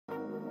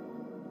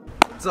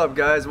What's up,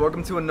 guys?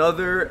 Welcome to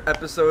another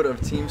episode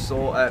of Team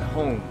Soul at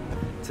Home.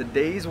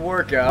 Today's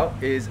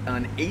workout is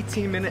an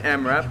 18-minute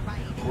AMRAP.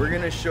 We're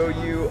going to show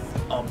you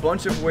a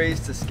bunch of ways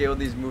to scale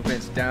these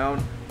movements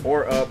down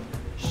or up.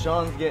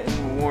 Sean's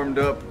getting warmed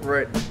up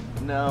right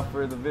now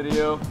for the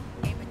video.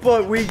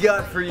 But we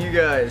got for you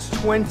guys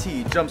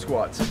 20 jump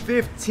squats,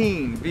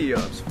 15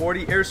 V-ups,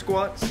 40 air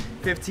squats,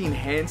 15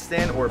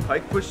 handstand or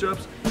pike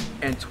push-ups,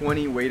 and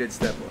 20 weighted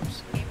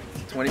step-ups.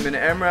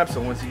 20-minute AMRAP, so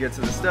once you get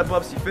to the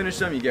step-ups, you finish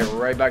them, you get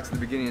right back to the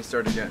beginning and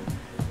start again.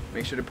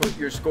 Make sure to put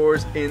your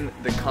scores in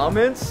the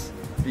comments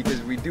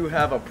because we do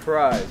have a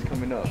prize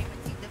coming up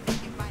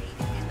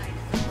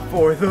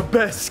for the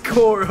best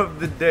score of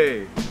the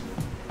day.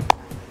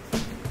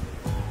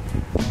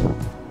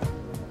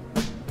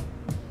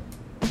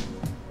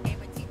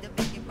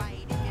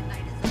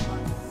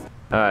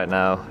 Alright,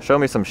 now show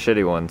me some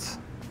shitty ones.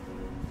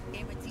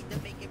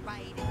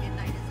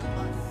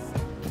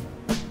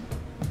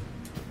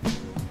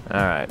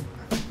 Alright,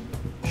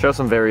 show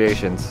some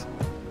variations.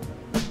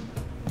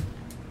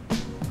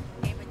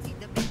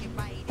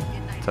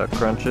 Tuck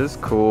crunches,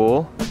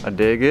 cool, I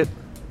dig it.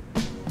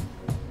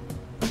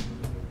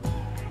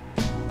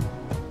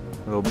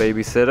 Little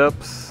baby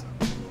sit-ups.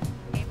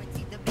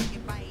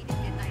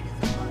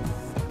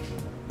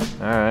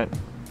 Alright,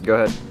 go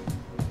ahead.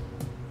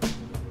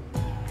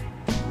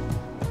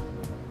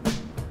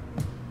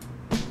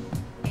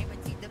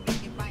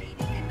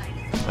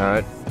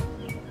 Alright.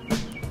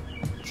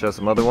 Show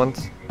some other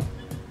ones.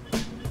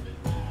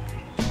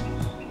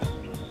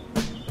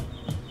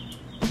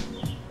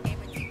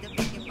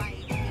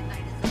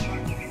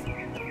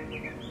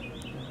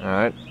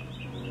 Alright.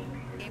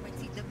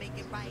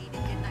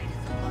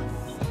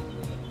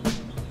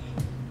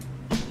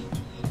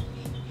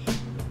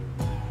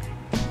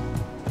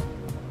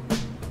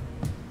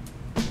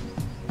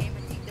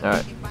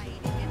 Alright.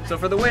 So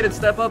for the weighted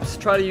step-ups,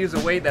 try to use a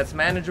weight that's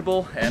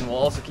manageable and will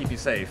also keep you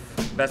safe.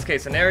 Best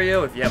case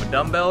scenario, if you have a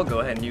dumbbell,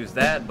 go ahead and use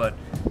that, but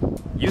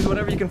use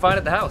whatever you can find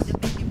at the house.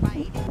 Stick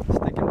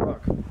and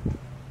rock.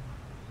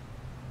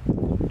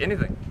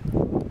 Anything.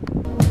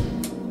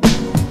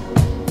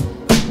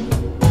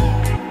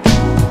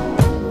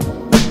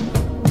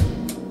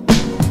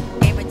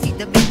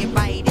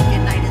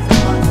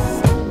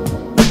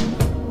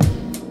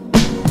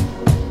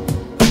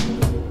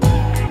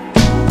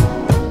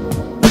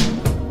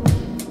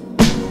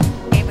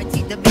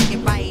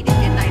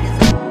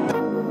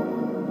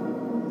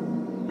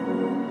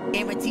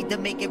 Guaranteed to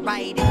make it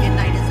right if your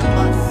night is a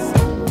bust.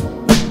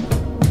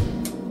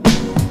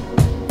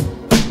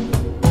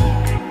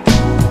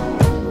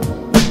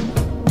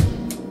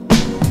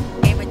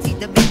 Guaranteed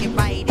to make it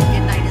right if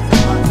your night is a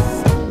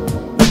bust.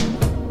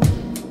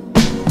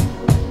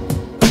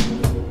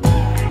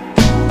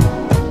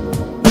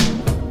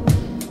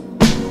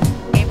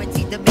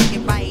 Guaranteed to make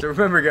it right. So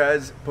remember,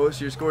 guys,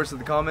 post your scores to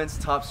the comments.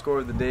 Top score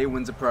of the day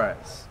wins a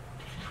prize.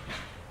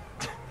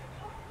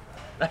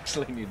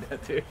 Actually need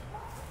that too.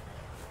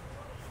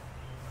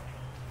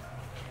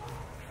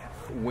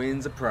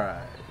 Wins a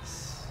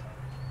prize.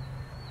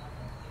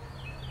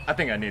 I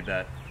think I need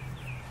that.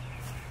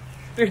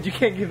 Dude, you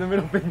can't give the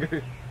middle finger.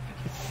 You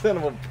son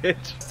of a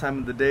bitch. Time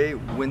of the day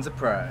wins a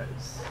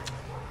prize.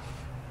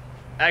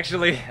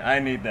 Actually, I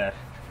need that.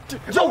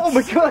 Oh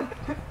my god!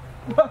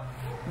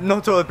 No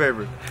toilet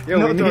paper. Yo,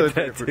 no we need toilet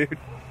that, paper. dude.